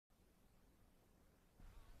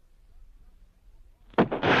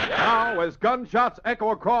Now, as gunshots echo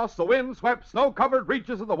across the wind-swept, snow-covered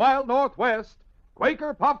reaches of the wild Northwest,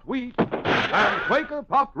 Quaker puffed wheat and Quaker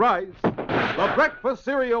puffed rice, the breakfast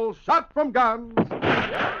cereal shot from guns,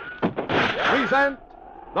 present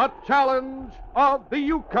the challenge of the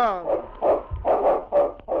Yukon.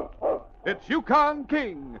 It's Yukon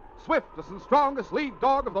King, swiftest and strongest lead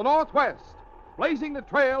dog of the Northwest, blazing the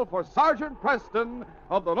trail for Sergeant Preston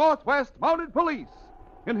of the Northwest Mounted Police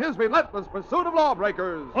in his relentless pursuit of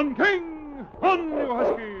lawbreakers. On King! On, you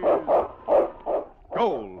huskies!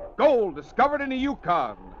 Gold discovered in the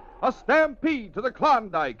Yukon. A stampede to the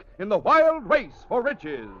Klondike in the wild race for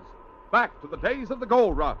riches. Back to the days of the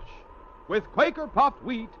gold rush. With Quaker puffed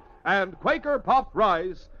wheat and Quaker puffed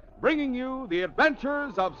rice, bringing you the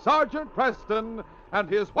adventures of Sergeant Preston and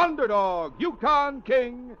his wonder dog, Yukon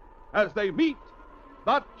King, as they meet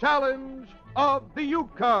the challenge of the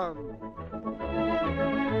Yukon.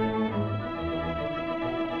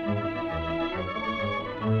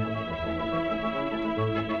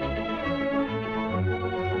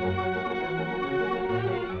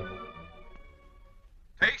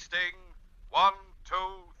 Tasting. 1, 2,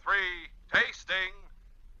 3. Tasting.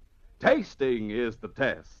 Tasting is the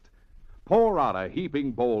test. Pour out a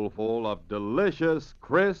heaping bowlful of delicious,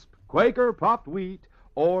 crisp Quaker puffed wheat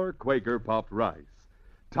or Quaker puffed rice.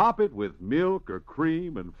 Top it with milk or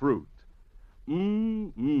cream and fruit.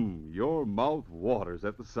 Your mouth waters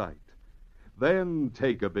at the sight. Then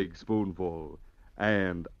take a big spoonful,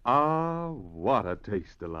 and what a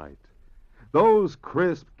taste delight. Those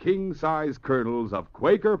crisp, king-size kernels of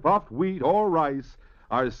Quaker puffed wheat or rice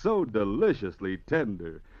are so deliciously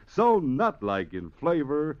tender, so nut-like in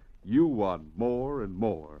flavor, you want more and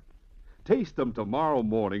more. Taste them tomorrow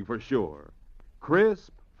morning for sure.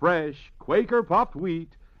 Crisp, fresh Quaker puffed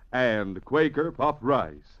wheat and Quaker puffed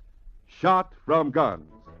rice. Shot from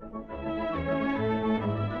guns.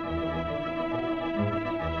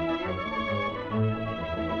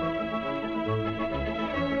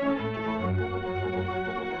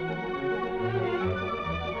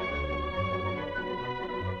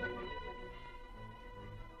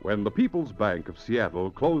 When the People's Bank of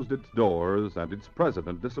Seattle closed its doors and its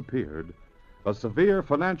president disappeared, a severe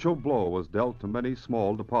financial blow was dealt to many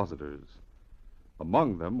small depositors.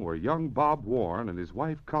 Among them were young Bob Warren and his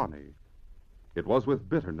wife Connie. It was with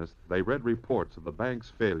bitterness that they read reports of the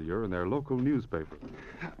bank's failure in their local newspaper.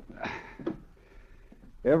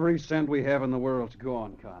 Every cent we have in the world's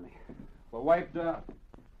gone, Connie. We're wiped out.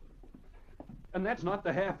 And that's not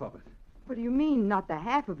the half of it. What do you mean, not the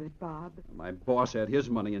half of it, Bob? My boss had his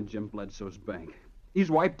money in Jim Bledsoe's bank. He's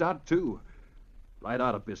wiped out, too. Right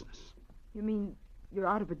out of business. You mean you're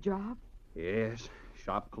out of a job? Yes.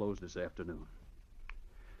 Shop closed this afternoon.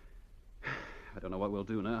 I don't know what we'll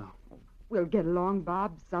do now. We'll get along,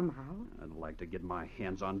 Bob, somehow. I'd like to get my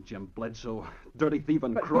hands on Jim Bledsoe, dirty thief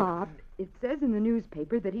and But, crook. Bob, it says in the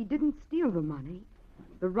newspaper that he didn't steal the money.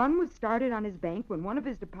 The run was started on his bank when one of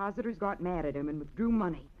his depositors got mad at him and withdrew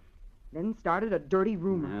money. Then started a dirty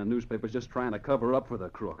rumor. The newspaper's just trying to cover up for the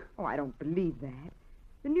crook. Oh, I don't believe that.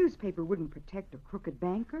 The newspaper wouldn't protect a crooked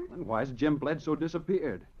banker. Then why's Jim Bledsoe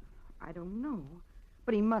disappeared? I don't know.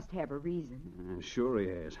 But he must have a reason. Sure he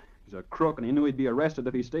has. He's a crook, and he knew he'd be arrested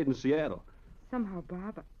if he stayed in Seattle. Somehow,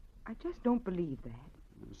 Bob, I just don't believe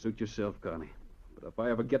that. Suit yourself, Connie. But if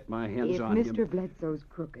I ever get my hands on him... If Mr. Bledsoe's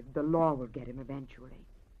crooked, the law will get him eventually.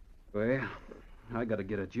 Well, I gotta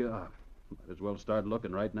get a job. Might as well start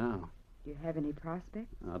looking right now. Do you have any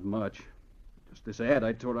prospects? Not much. Just this ad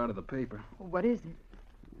I tore out of the paper. What is it?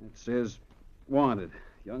 It says, wanted,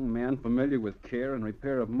 young man familiar with care and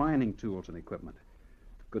repair of mining tools and equipment.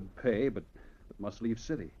 Good pay, but must leave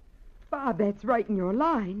city. Bob, that's right in your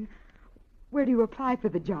line. Where do you apply for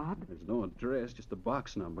the job? There's no address, just a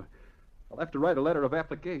box number. I'll have to write a letter of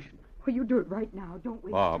application. Well, you do it right now. Don't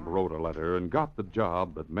waste Bob time. wrote a letter and got the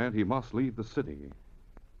job that meant he must leave the city.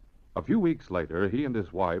 A few weeks later, he and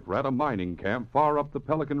his wife were at a mining camp far up the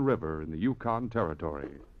Pelican River in the Yukon Territory.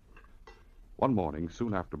 One morning,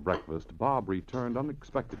 soon after breakfast, Bob returned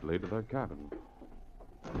unexpectedly to their cabin.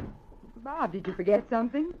 Bob, did you forget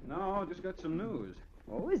something? No, just got some news.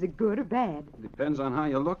 Oh, is it good or bad? Depends on how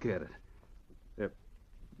you look at it.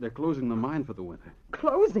 They're closing the mine for the winter.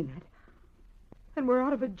 Closing it? And we're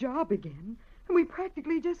out of a job again. And we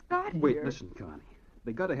practically just got here. Wait, listen, Connie.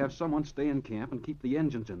 They got to have someone stay in camp and keep the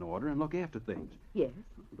engines in order and look after things. Yes.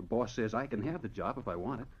 The boss says I can have the job if I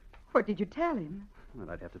want it. What did you tell him? Well,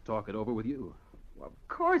 I'd have to talk it over with you. Of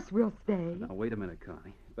course we'll stay. Now, wait a minute,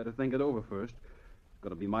 Connie. Better think it over first. It's going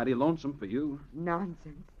to be mighty lonesome for you.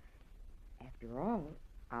 Nonsense. After all,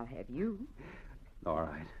 I'll have you. All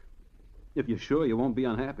right. If you're sure you won't be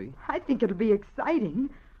unhappy. I think it'll be exciting.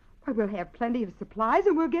 Why, we'll have plenty of supplies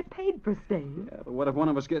and we'll get paid for staying. Yeah, but what if one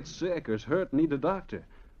of us gets sick or is hurt and needs a doctor?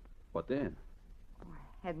 What then?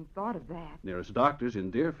 I hadn't thought of that. Nearest doctor's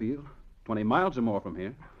in Deerfield, 20 miles or more from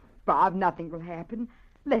here. Bob, nothing will happen.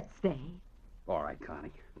 Let's stay. All right,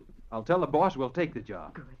 Connie. I'll tell the boss we'll take the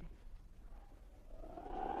job. Good.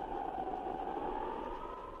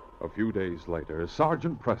 A few days later,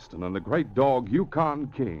 Sergeant Preston and the great dog Yukon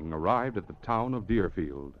King arrived at the town of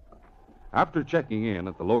Deerfield. After checking in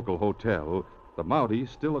at the local hotel, the Mountie,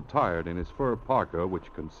 still attired in his fur parka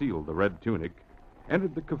which concealed the red tunic,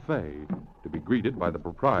 entered the cafe to be greeted by the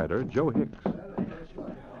proprietor, Joe Hicks.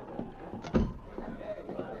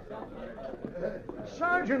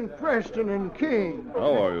 Sergeant Preston and King.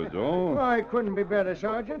 How are you, Joe? I couldn't be better,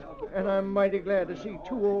 Sergeant, and I'm mighty glad to see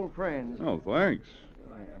two old friends. Oh, thanks.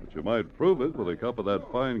 But you might prove it with a cup of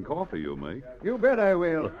that fine coffee you make. You bet I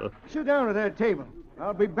will. Sit down at that table.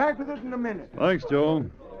 I'll be back with it in a minute. Thanks, Joe.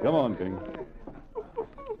 Come on, King.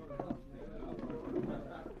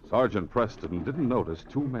 Sergeant Preston didn't notice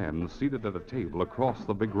two men seated at a table across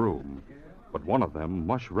the big room, but one of them,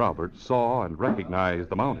 Mush Roberts, saw and recognized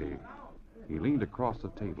the Mountie. He leaned across the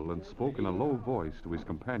table and spoke in a low voice to his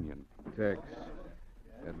companion. Tex,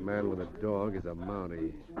 that man with a dog is a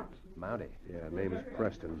Mountie. Mountie? Yeah, name is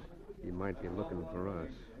Preston. He might be looking for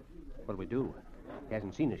us. What'll we do? He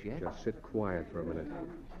hasn't seen us yet. Just sit quiet for a minute.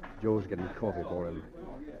 Joe's getting coffee for him.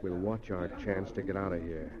 We'll watch our chance to get out of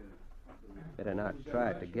here. Better not try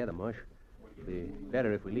it together, Mush. Be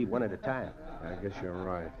better if we leave one at a time. I guess you're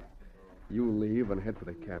right. You leave and head for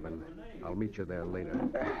the cabin. I'll meet you there later.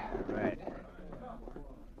 Right.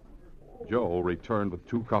 Joe returned with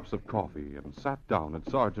 2 cups of coffee and sat down at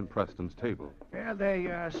Sergeant Preston's table. Well, there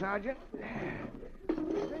you are, Sergeant.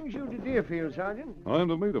 Brings you to Deerfield, Sergeant. I'm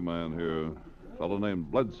to meet a man here. A fellow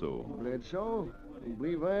named Bledsoe. Bledsoe? Don't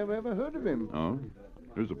believe I've ever heard of him. Oh?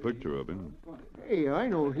 Here's a picture of him. Hey, I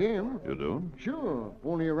know him. You do? Sure.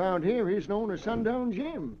 Only around here he's known as Sundown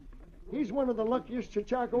Jim. He's one of the luckiest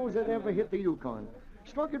chachacos that ever hit the Yukon.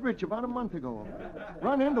 Struck it rich about a month ago.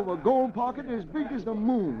 Run into a gold pocket as big as the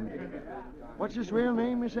moon. What's his real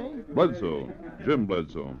name, you say? Bledsoe. Jim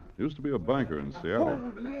Bledsoe. Used to be a banker in Seattle.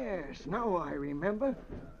 Oh, yes. Now I remember.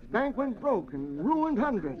 His bank went broke and ruined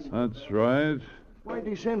hundreds. That's right. Why'd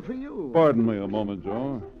he send for you? Pardon me a moment,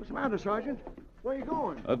 Joe. What's the matter, Sergeant? Where you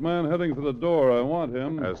going? That man heading for the door, I want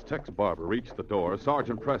him. As Tex Barber reached the door,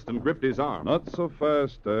 Sergeant Preston gripped his arm. Not so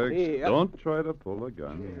fast, Tex. Hey, Don't try to pull a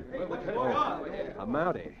gun. A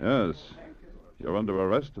Mountie. Yes. You're under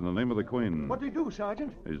arrest in the name of the Queen. What'd he do,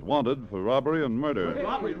 Sergeant? He's wanted for robbery and murder.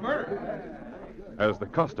 As the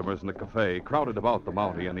customers in the cafe crowded about the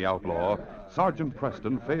Mountie and the outlaw, Sergeant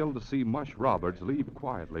Preston failed to see Mush Roberts leave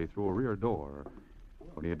quietly through a rear door.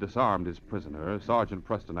 When he had disarmed his prisoner, Sergeant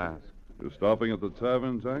Preston asked, You stopping at the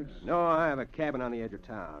tavern, Tex? No, I have a cabin on the edge of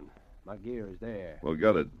town. My gear is there. Well,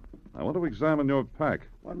 get it. I want to examine your pack.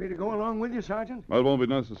 Want me to go along with you, Sergeant? That won't be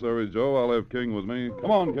necessary, Joe. I'll have King with me.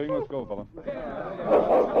 Come on, King. Let's go, fella.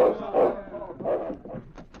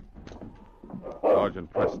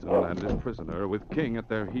 Sergeant Preston and his prisoner, with King at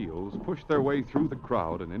their heels, pushed their way through the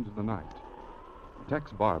crowd and into the night.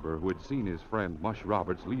 Tex Barber, who had seen his friend Mush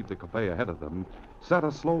Roberts leave the cafe ahead of them, set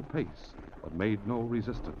a slow pace, but made no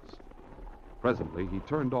resistance. Presently, he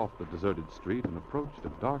turned off the deserted street and approached a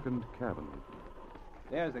darkened cabin.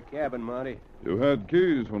 There's the cabin, Monty. You had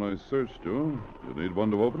keys when I searched you. You need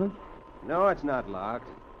one to open it? No, it's not locked.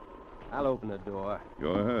 I'll open the door.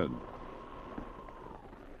 Go ahead.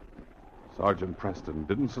 Sergeant Preston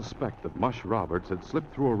didn't suspect that Mush Roberts had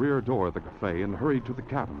slipped through a rear door of the cafe and hurried to the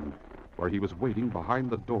cabin, where he was waiting behind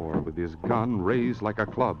the door with his gun raised like a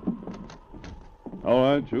club. All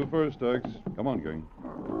right, you first, Tex. Come on, King.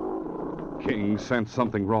 King sensed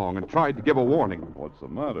something wrong and tried to give a warning. What's the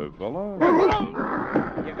matter, fella?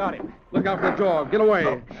 You got him. Look out for the dog. Get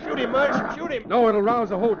away. Shoot him, Mush. Shoot him. No, it'll rouse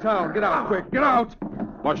the whole town. Get out, quick. Get out.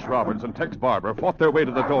 Mush Roberts and Tex Barber fought their way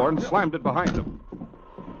to the door and slammed it behind them.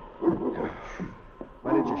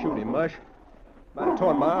 Why didn't you shoot him, Mush? Might have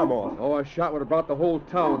torn my arm off. Oh, a shot would have brought the whole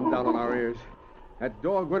town down on our ears. That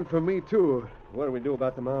dog went for me, too. What do we do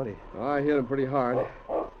about the Mountie? I hit him pretty hard.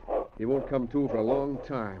 He won't come to for a long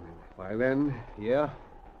time. And by then, Yeah?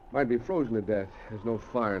 might be frozen to death. There's no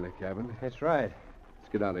fire in the cabin. That's right.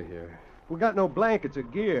 Let's get out of here. We got no blankets or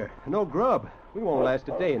gear, no grub. We won't last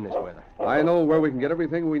a day in this weather. I know where we can get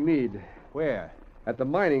everything we need. Where? At the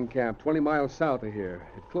mining camp 20 miles south of here.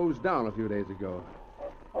 It closed down a few days ago.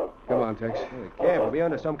 Come on, Tex. Well, the camp will be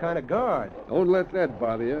under some kind of guard. Don't let that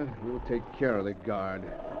bother you. We'll take care of the guard.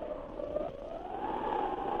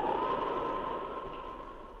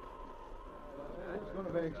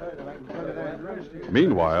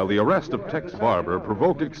 Meanwhile, the arrest of Tex Barber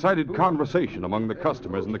provoked excited conversation among the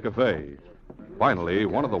customers in the cafe. Finally,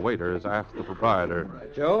 one of the waiters asked the proprietor,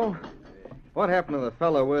 Joe, what happened to the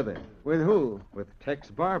fellow with him? With who? With Tex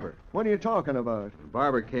Barber. What are you talking about? When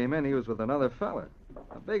Barber came in, he was with another fella.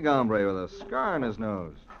 A big hombre with a scar on his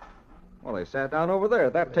nose. Well, they sat down over there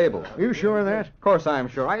at that table. You sure of that? Of course I'm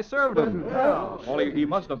sure. I served him. Well, he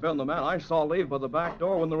must have been the man I saw leave by the back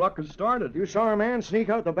door when the ruckus started. You saw a man sneak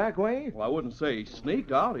out the back way? Well, I wouldn't say he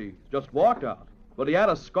sneaked out. He just walked out. But he had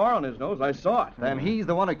a scar on his nose. I saw it. Then he's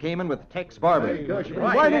the one who came in with Tex Barber.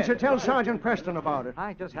 Why didn't you tell Sergeant Preston about it?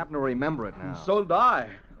 I just happen to remember it now. So did I.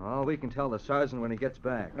 Oh, we can tell the sergeant when he gets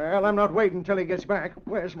back. Well, I'm not waiting until he gets back.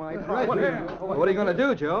 Where's my pipe? What are you going to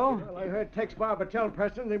do, Joe? Well, I heard Tex Barber tell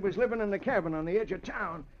Preston that he was living in the cabin on the edge of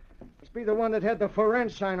town. Must be the one that had the for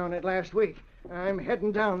rent sign on it last week. I'm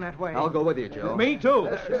heading down that way. I'll go with you, Joe. Me too.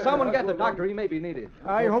 Someone get the doctor. He may be needed.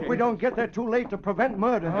 I hope we don't get there too late to prevent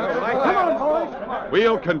murder. Come on, boys.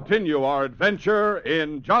 We'll continue our adventure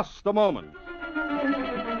in just a moment.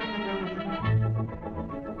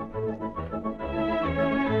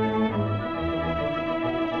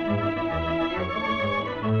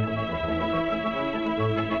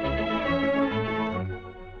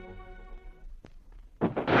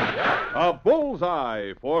 A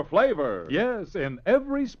bullseye for flavor. Yes, in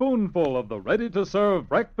every spoonful of the ready-to-serve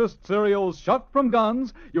breakfast cereals shot from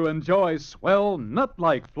guns, you enjoy swell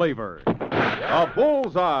nut-like flavor. A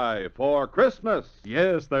bullseye for Christmas.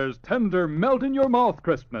 Yes, there's tender melt-in-your-mouth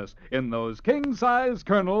crispness in those king-size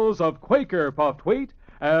kernels of Quaker puffed wheat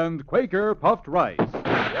and Quaker puffed rice.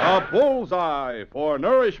 A bullseye for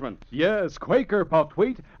nourishment. Yes, Quaker puffed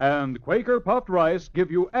wheat and Quaker puffed rice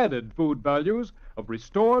give you added food values of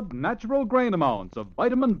restored natural grain amounts of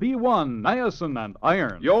vitamin B1, niacin, and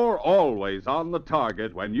iron. You're always on the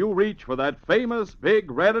target when you reach for that famous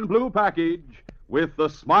big red and blue package with the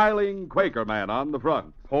smiling Quaker man on the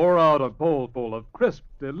front. Pour out a bowlful of crisp,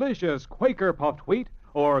 delicious Quaker puffed wheat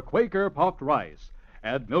or Quaker puffed rice.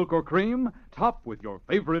 Add milk or cream, top with your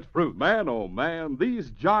favorite fruit. Man, oh man, these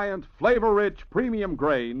giant, flavor-rich premium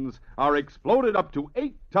grains are exploded up to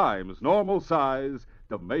 8 times normal size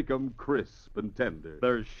to make 'em crisp and tender.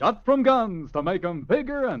 They're shot from guns to make 'em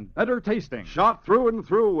bigger and better tasting. Shot through and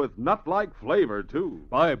through with nut-like flavor, too.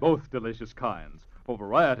 Buy both delicious kinds. For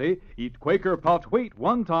variety, eat Quaker puffed wheat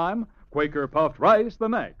one time, Quaker puffed rice the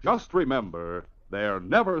next. Just remember, they're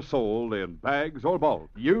never sold in bags or bulk.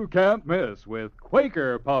 You can't miss with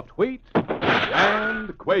Quaker puffed wheat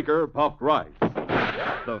and Quaker puffed rice.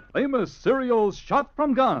 The famous cereals shot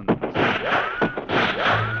from guns.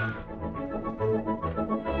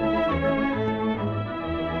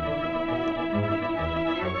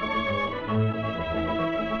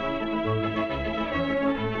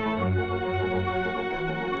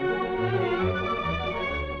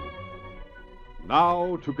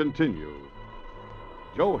 Now to continue.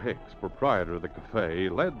 Joe Hicks, proprietor of the cafe,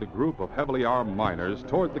 led the group of heavily armed miners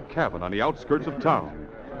toward the cabin on the outskirts of town.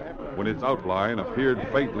 When its outline appeared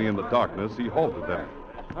faintly in the darkness, he halted them.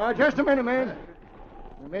 Just a minute, man.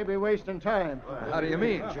 We may be wasting time. How do you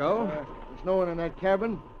mean, Joe? There's no one in that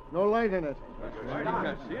cabin. No light in it.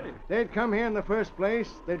 If they'd come here in the first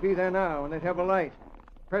place, they'd be there now, and they'd have a light.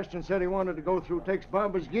 Preston said he wanted to go through Tex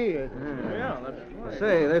Barber's gear.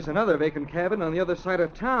 Say, there's another vacant cabin on the other side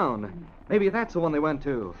of town. Maybe that's the one they went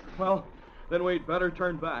to. Well, then we'd better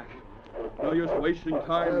turn back. No use wasting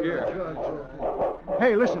time here.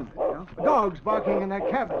 Hey, listen. A dog's barking in that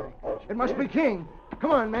cabin. It must be King.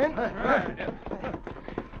 Come on, man.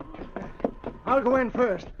 I'll go in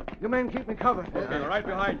first. You men keep me covered. Okay, right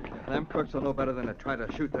behind you. Them crooks will know better than to try to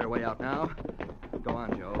shoot their way out now. Go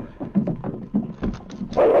on, Joe.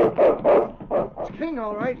 It's King,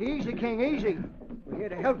 all right. Easy, King, easy. We're here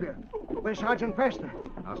to help you. Where's Sergeant Preston?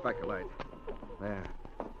 I'll strike the light. There.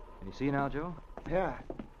 Can you see now, Joe? Yeah.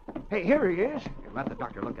 Hey, here he is. Let the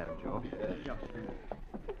doctor look at him, Joe.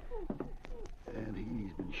 And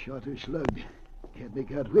he's been shot or slugged. Can't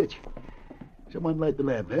make out which. Someone light the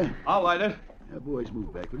lamp, eh? I'll light it. Now, boys,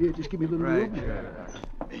 move back, will you? Just give me a little room.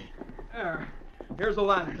 There. Here's the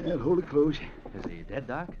lantern. Well, hold it close. Is he dead,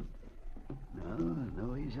 Doc?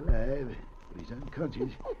 No, he's alive. But he's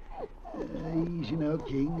unconscious. Easy now,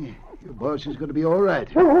 King. Your boss is going to be all right.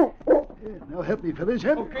 Now help me, fellas,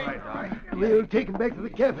 huh? Okay. Right, Doc. We'll take him back to the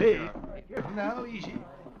cafe. Careful now, easy.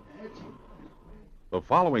 The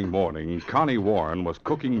following morning, Connie Warren was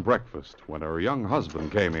cooking breakfast when her young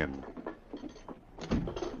husband came in.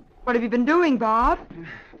 What have you been doing, Bob?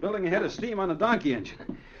 Building a head of steam on the donkey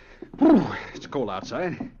engine. Whew, it's cold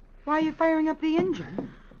outside. Why are you firing up the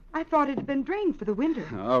engine? I thought it had been drained for the winter.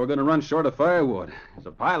 Oh, we're going to run short of firewood. There's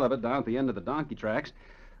a pile of it down at the end of the donkey tracks.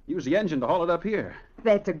 Use the engine to haul it up here.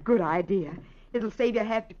 That's a good idea. It'll save you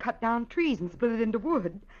have to cut down trees and split it into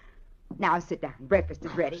wood. Now sit down. Breakfast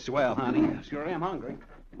is ready. Swell, honey. Sure am hungry.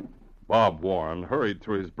 Bob Warren hurried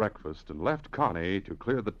through his breakfast and left Connie to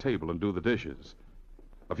clear the table and do the dishes.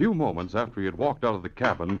 A few moments after he had walked out of the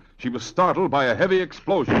cabin, she was startled by a heavy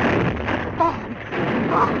explosion. Bob!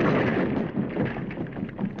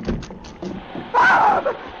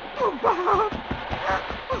 Bob! Oh, Bob!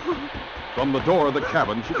 From the door of the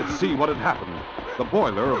cabin, she could see what had happened. The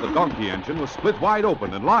boiler of the donkey engine was split wide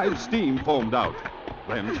open and live steam foamed out.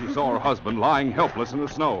 Then she saw her husband lying helpless in the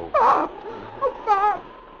snow. Bob! Oh, Bob!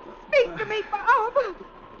 Speak to me, Bob!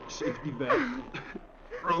 Safety valve.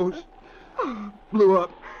 Froze. Blew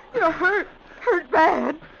up. You're hurt. Hurt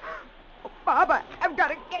bad. Oh, Bob, I've got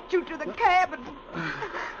to get you to the cabin.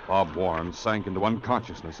 Bob Warren sank into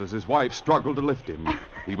unconsciousness as his wife struggled to lift him.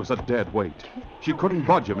 He was a dead weight. She couldn't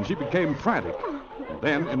budge him, and she became frantic. And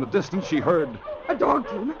then, in the distance, she heard... A dog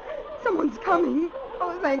team. Someone's coming.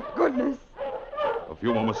 Oh, thank goodness. A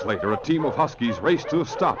few moments later, a team of huskies raced to a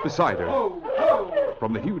stop beside her.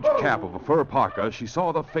 From the huge cap of a fur parka, she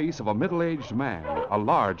saw the face of a middle-aged man, a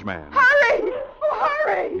large man. Hurry! Oh,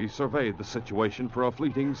 hurry! He surveyed the situation for a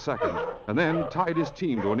fleeting second, and then tied his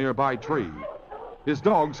team to a nearby tree. His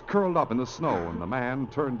dogs curled up in the snow, and the man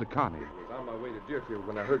turned to Connie. I was on my way to Deerfield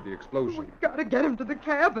when I heard the explosion. We've got to get him to the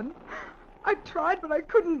cabin. I tried, but I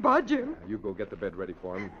couldn't budge him. You go get the bed ready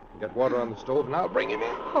for him. Get water on the stove, and I'll bring him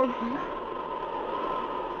in. All right.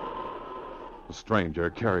 The stranger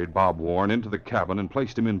carried Bob Warren into the cabin and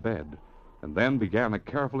placed him in bed, and then began a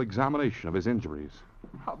careful examination of his injuries.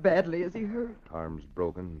 How badly is he hurt? Arm's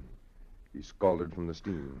broken. He's scalded from the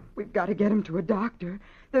steam. We've got to get him to a doctor.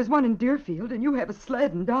 There's one in Deerfield, and you have a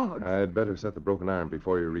sled and dogs. I'd better set the broken arm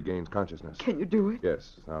before he regains consciousness. Can you do it?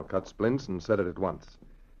 Yes. I'll cut splints and set it at once.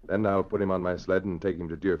 Then I'll put him on my sled and take him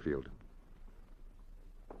to Deerfield.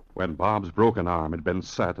 When Bob's broken arm had been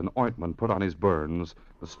set and ointment put on his burns,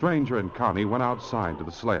 the stranger and Connie went outside to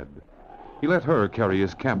the sled. He let her carry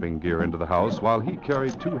his camping gear into the house while he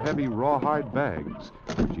carried 2 heavy rawhide bags,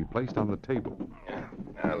 which he placed on the table.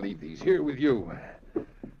 I'll leave these here with you.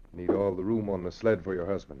 Need all the room on the sled for your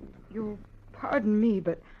husband. You'll pardon me,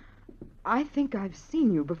 but I think I've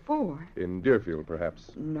seen you before. In Deerfield,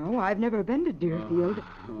 perhaps. No, I've never been to Deerfield,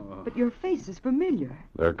 but your face is familiar.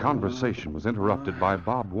 Their conversation was interrupted by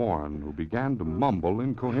Bob Warren, who began to mumble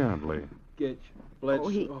incoherently. Get you.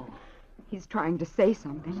 Oh, he's trying to say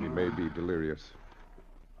something. He may be delirious.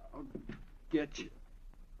 I'll get you.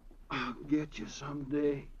 I'll get you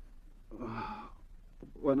someday.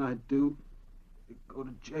 When I do, you go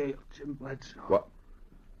to jail, Jim Bledsoe. What?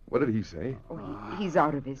 What did he say? Oh, he's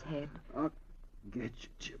out of his head. I'll get you,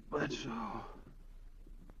 Jim Bledsoe.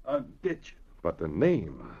 I'll get you. But the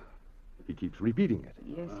name. He keeps repeating it.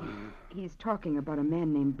 Yes, he's talking about a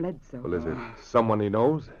man named Bledsoe. Well, is it someone he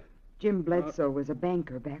knows? Jim Bledsoe was a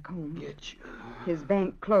banker back home. Get you. His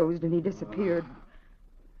bank closed and he disappeared.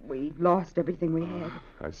 We lost everything we had.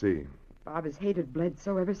 I see. Bob has hated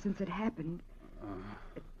Bledsoe ever since it happened.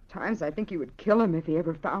 At times I think he would kill him if he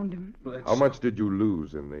ever found him. Bledsoe. How much did you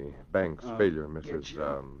lose in the bank's failure, Mrs.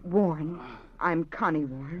 Warren. I'm Connie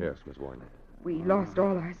Warren. Yes, Miss Warren. We lost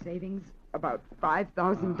all our savings, about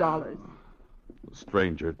 $5,000. The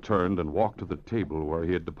stranger turned and walked to the table where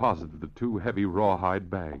he had deposited the 2 heavy rawhide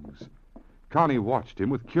bags. Connie watched him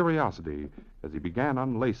with curiosity as he began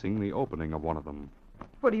unlacing the opening of one of them.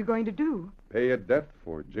 What are you going to do? Pay a debt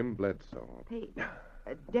for Jim Bledsoe. Pay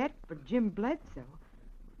a debt for Jim Bledsoe?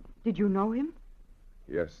 Did you know him?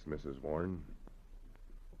 Yes, Mrs. Warren.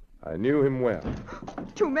 I knew him well.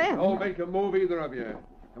 2 men. Don't make a move, either of you.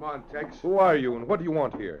 Come on, Tex. Who are you, and what do you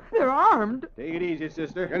want here? They're armed. Take it easy,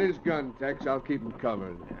 sister. Get his gun, Tex. I'll keep him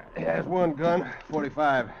covered. There's one gun,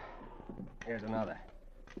 45. Here's another.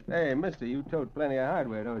 Hey, mister, you tote plenty of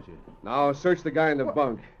hardware, don't you? Now, search the guy in the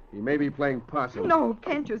bunk. He may be playing possum. No,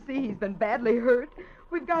 can't you see he's been badly hurt?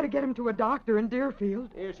 We've got to get him to a doctor in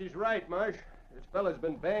Deerfield. Yeah, she's right, Marsh. This fella's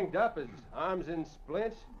been banged up, his arm's in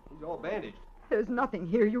splints. He's all bandaged. There's nothing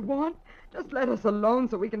here you want. Just let us alone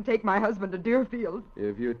so we can take my husband to Deerfield.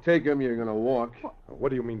 If you take him, you're going to walk. What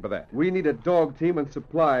do you mean by that? We need a dog team and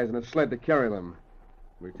supplies and a sled to carry them.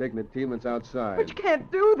 We're taking the team that's outside. But you can't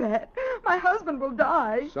do that. My husband will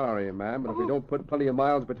die. Sorry, ma'am, but if we don't put plenty of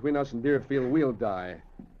miles between us and Deerfield, we'll die.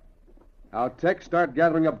 Now, Tex, start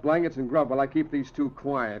gathering up blankets and grub while I keep these 2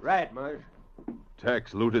 quiet. Right, Marsh.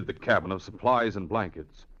 Tex looted the cabin of supplies and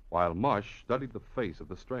blankets, while Mush studied the face of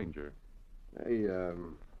the stranger. Hey,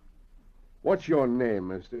 what's your name,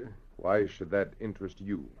 mister? Why should that interest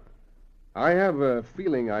you? I have a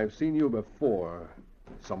feeling I've seen you before.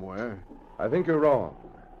 Somewhere. I think you're wrong.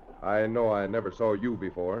 I know I never saw you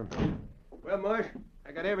before. Well, Mush,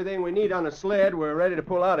 I got everything we need on the sled. We're ready to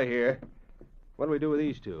pull out of here. What do we do with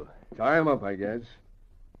these two? Tie him up, I guess.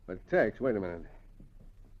 But, Tex, wait a minute.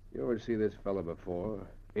 You ever see this fella before?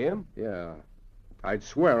 Him? Yeah. I'd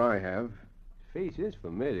swear I have. His face is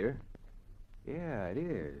familiar. Yeah, it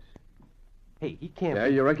is. Hey, he can't... Yeah,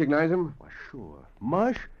 you recognize him? Why, sure.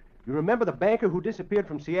 Mush, you remember the banker who disappeared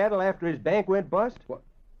from Seattle after his bank went bust? What?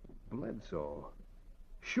 Bledsoe.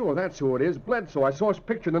 Sure, that's who it is. Bledsoe. I saw his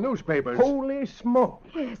picture in the newspapers. Holy smoke.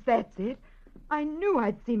 Yes, that's it. I knew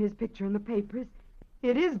I'd seen his picture in the papers.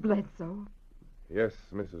 It is Bledsoe. Yes,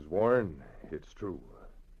 Mrs. Warren, it's true.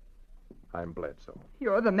 I'm Bledsoe.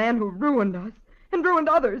 You're the man who ruined us, and ruined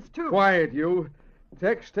others, too. Quiet, you.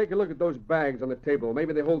 Tex, take a look at those bags on the table.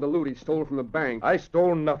 Maybe they hold the loot he stole from the bank. I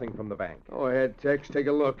stole nothing from the bank. Go ahead, Tex. Take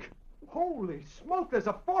a look. Holy smoke, there's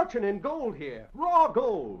a fortune in gold here. Raw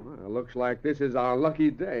gold. Well, looks like this is our lucky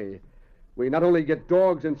day. We not only get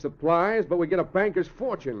dogs and supplies, but we get a banker's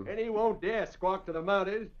fortune. And he won't dare squawk to the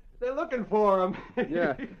Mounties. They're looking for him.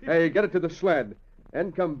 Yeah. Hey, get it to the sled.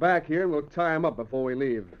 And come back here and we'll tie him up before we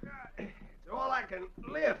leave. It's all I can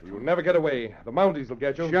lift. You'll never get away. The Mounties will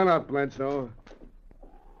get you. Shut up, Bledsoe.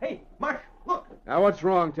 Hey, Mush, look. Now, what's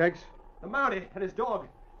wrong, Tex? The Mountie and his dog.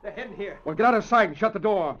 They're heading here. Well, get out of sight and shut the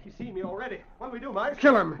door. He's seen me already. What do we do, Mush?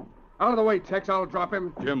 Kill him. Out of the way, Tex. I'll drop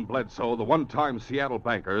him. Jim Bledsoe, the one-time Seattle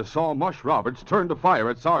banker, saw Mush Roberts turn to fire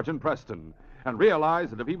at Sergeant Preston and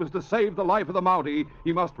realized that if he was to save the life of the Mountie,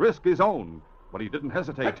 he must risk his own. But he didn't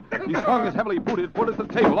hesitate. He swung his heavily booted foot at the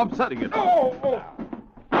table, upsetting it.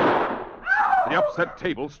 The upset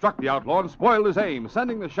table struck the outlaw and spoiled his aim,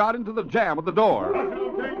 sending the shot into the jamb of the door.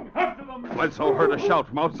 Bledsoe heard a shout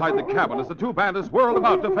from outside the cabin as the two bandits whirled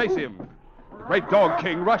about to face him. The great Dog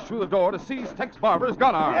King rushed through the door to seize Tex Barber's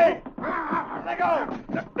gun arm. Hey! Let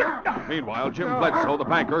go! Meanwhile, Jim Bledsoe, the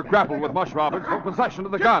banker, grappled with Mush Roberts for possession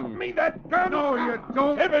of the gun. Give me that gun! No, you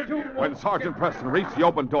don't. Give it to When Sergeant Preston reached the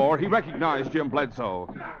open door, he recognized Jim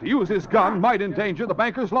Bledsoe. To use his gun might endanger the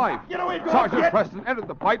banker's life. Get away, Dog, Sergeant get- Preston entered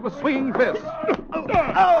the fight with swinging fists.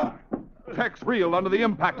 Tex reeled under the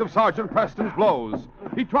impact of Sergeant Preston's blows.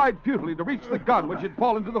 He tried futilely to reach the gun, which had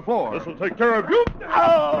fallen to the floor. This'll take care of you.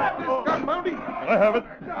 Gun, Mountie! I have it.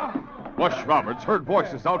 Mush Roberts heard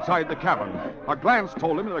voices outside the cabin. A glance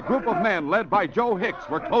told him that a group of men led by Joe Hicks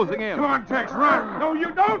were closing in. Come on, Tex. Run. No,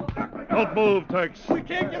 you don't! Don't move, Tex. We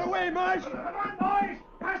can't get away, Mush!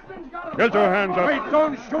 Get your hands up. Wait,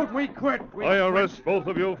 don't shoot. We quit. I arrest both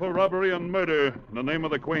of you for robbery and murder in the name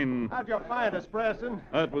of the Queen. How'd you find us, Preston?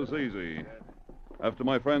 That was easy. After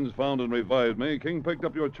my friends found and revived me, King picked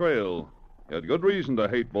up your trail. He had good reason to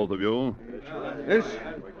hate both of you.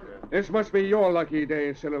 This must be your lucky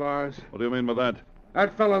day, son of ours. What do you mean by that?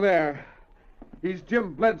 That fella there. He's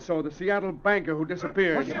Jim Bledsoe, the Seattle banker who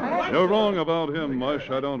disappeared. You're wrong about him, Mush.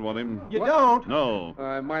 I don't want him. You don't? No.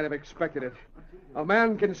 I might have expected it. A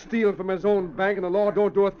man can steal from his own bank and the law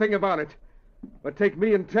don't do a thing about it. But take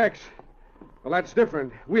me and Tex. Well, that's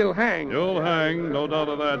different. We'll hang. You'll hang, no doubt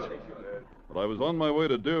of that. But I was on my way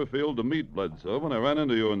to Deerfield to meet Bledsoe when I ran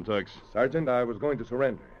into you and Tex. Sergeant, I was going to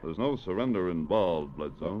surrender. There's no surrender involved,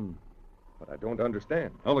 Bledsoe. But I don't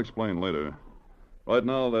understand. I'll explain later. Right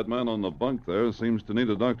now, that man on the bunk there seems to need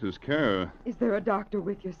a doctor's care. Is there a doctor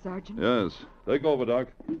with you, Sergeant? Yes. Take over, Doc.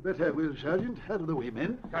 Better, Will, Sergeant. Out of the way,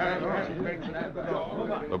 men.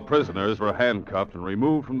 The prisoners were handcuffed and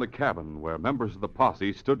removed from the cabin, where members of the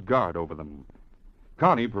posse stood guard over them.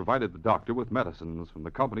 Connie provided the doctor with medicines from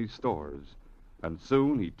the company's stores, and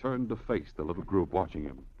soon he turned to face the little group watching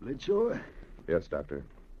him. Bledsoe, Yes, Doctor.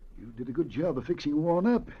 you did a good job of fixing Warren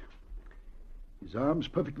up. His arm's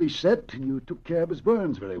perfectly set, and you took care of his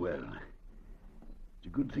burns very well. It's a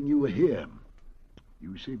good thing you were here.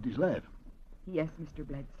 You saved his life. Yes, Mr.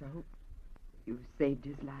 Bledsoe. You saved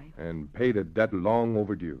his life. And paid a debt long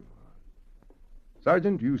overdue.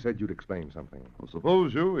 Sergeant, you said you'd explain something. Well,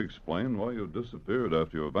 suppose you explain why you disappeared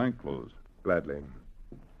after your bank closed. Gladly.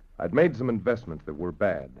 I'd made some investments that were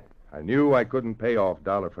bad. I knew I couldn't pay off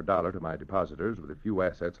dollar for dollar to my depositors with the few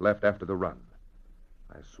assets left after the run.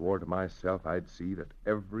 I swore to myself I'd see that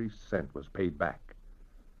every cent was paid back.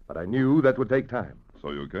 But I knew that would take time.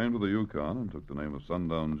 So you came to the Yukon and took the name of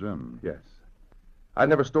Sundown Jim. Yes. I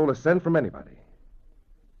never stole a cent from anybody.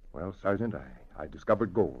 Well, Sergeant, I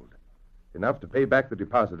discovered gold. Enough to pay back the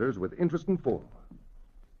depositors with interest in full.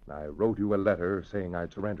 I wrote you a letter saying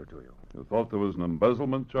I'd surrender to you. You thought there was an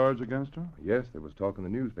embezzlement charge against her? Yes, there was talk in the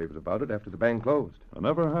newspapers about it after the bank closed. There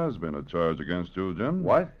never has been a charge against you, Jim.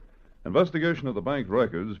 What? Investigation of the bank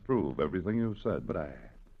records prove everything you've said. But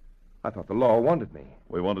I thought the law wanted me.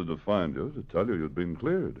 We wanted to find you to tell you you'd been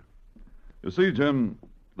cleared. You see, Jim,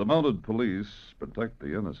 the mounted police protect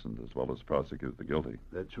the innocent as well as prosecute the guilty.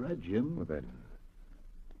 That's right, Jim. Well, then,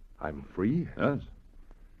 I'm free? Yes.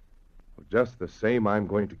 Well, just the same, I'm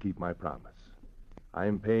going to keep my promise.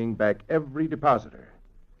 I'm paying back every depositor.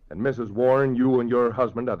 And Mrs. Warren, you and your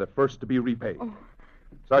husband are the first to be repaid. Oh.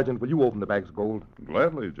 Sergeant, will you open the bags of gold?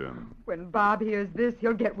 Gladly, Jim. When Bob hears this,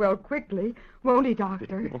 he'll get well quickly, won't he,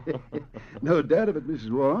 Doctor? No doubt of it,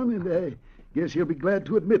 Mrs. Warren, and I guess he'll be glad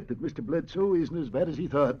to admit that Mr. Bledsoe isn't as bad as he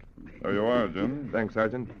thought. There you are, Jim. Thanks,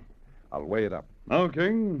 Sergeant. I'll weigh it up. Now,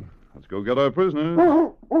 King, let's go get our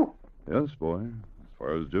prisoner. Yes, boy. As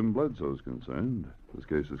far as Jim Bledsoe's concerned, this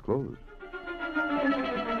case is closed.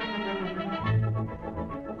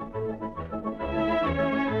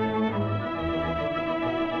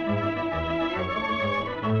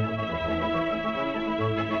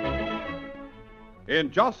 In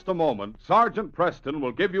just a moment, Sergeant Preston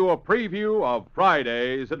will give you a preview of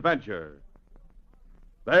Friday's adventure.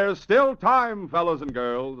 There's still time, fellows and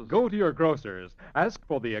girls. Go to your grocer's. Ask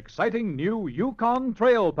for the exciting new Yukon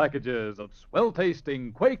Trail packages of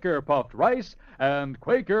swell-tasting Quaker puffed rice and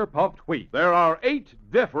Quaker puffed wheat. There are 8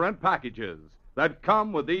 different packages that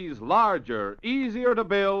come with these larger,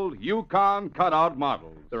 easier-to-build Yukon cutout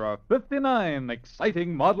models. There are 59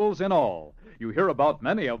 exciting models in all. You hear about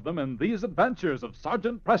many of them in these adventures of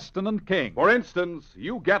Sergeant Preston and King. For instance,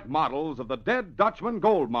 you get models of the dead Dutchman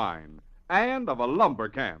gold mine and of a lumber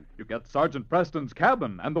camp. You get Sergeant Preston's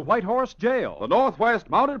cabin and the White Horse Jail. The Northwest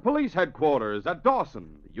Mounted Police Headquarters at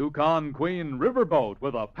Dawson. The Yukon Queen riverboat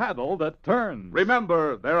with a paddle that turns.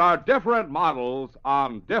 Remember, there are different models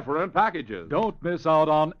on different packages. Don't miss out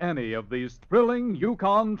on any of these thrilling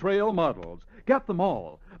Yukon Trail models. Get them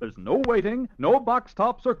all. There's no waiting, no box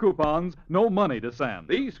tops or coupons, no money to send.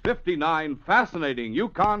 These 59 fascinating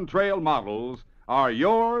Yukon Trail models are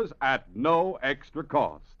yours at no extra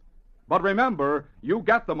cost. But remember, you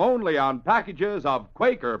get them only on packages of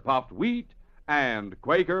Quaker puffed wheat and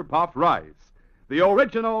Quaker puffed rice, the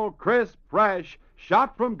original crisp, fresh,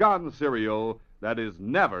 shot-from-gun cereal that is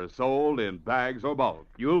never sold in bags or bulk.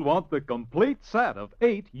 You'll want the complete set of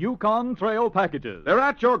 8 Yukon Trail packages. They're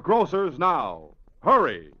at your grocer's now.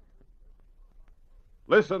 Hurry.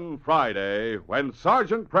 Listen Friday when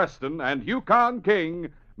Sergeant Preston and Yukon King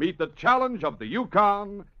meet the challenge of the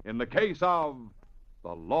Yukon in the case of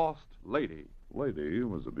the Lost Lady. Lady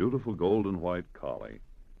was a beautiful gold and white collie.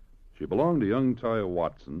 She belonged to young Ty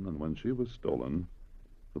Watson, and when she was stolen,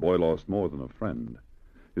 the boy lost more than a friend.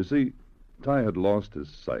 You see, Ty had lost his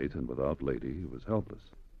sight, and without Lady, he was helpless.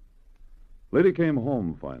 Lady came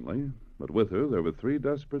home finally, but with her there were 3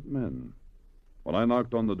 desperate men. When I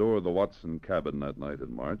knocked on the door of the Watson cabin that night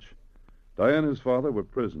in March, Ty and his father were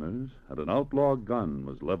prisoners, and an outlaw gun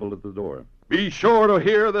was leveled at the door. Be sure to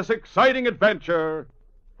hear this exciting adventure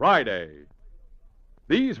Friday.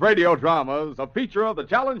 These radio dramas, a feature of the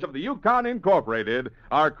Challenge of the Yukon Incorporated,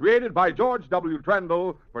 are created by George W.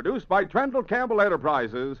 Trendle, produced by Trendle Campbell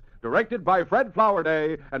Enterprises, directed by Fred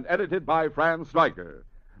Flowerday, and edited by Franz Stryker.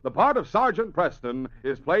 The part of Sergeant Preston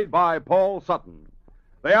is played by Paul Sutton.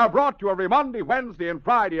 They are brought to you every Monday, Wednesday, and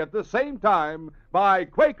Friday at the same time by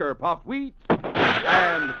Quaker puffed wheat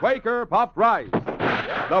and Quaker puffed rice,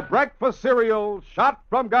 the breakfast cereal shot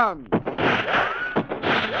from guns.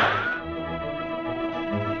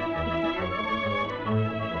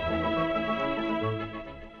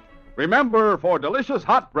 Remember, for delicious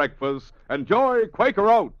hot breakfast, enjoy Quaker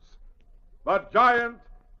Oats. The giant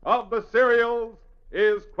of the cereals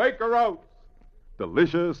is Quaker Oats.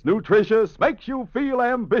 Delicious, nutritious, makes you feel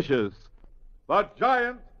ambitious. The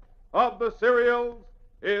giant of the cereals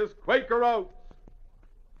is Quaker Oats.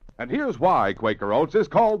 And here's why Quaker Oats is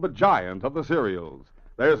called the giant of the cereals.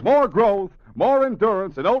 There's more growth, more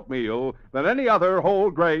endurance in oatmeal than any other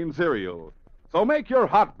whole grain cereal. So make your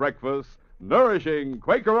hot breakfast nourishing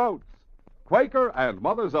Quaker Oats. Quaker and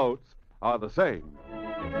Mother's Oats are the same.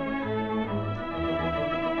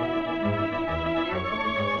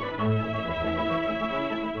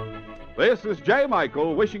 This is J.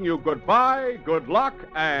 Michael wishing you goodbye, good luck,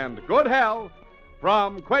 and good health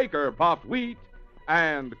from Quaker puffed wheat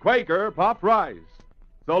and Quaker puffed rice.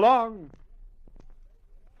 So long.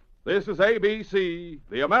 This is ABC,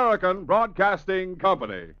 the American Broadcasting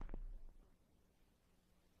Company.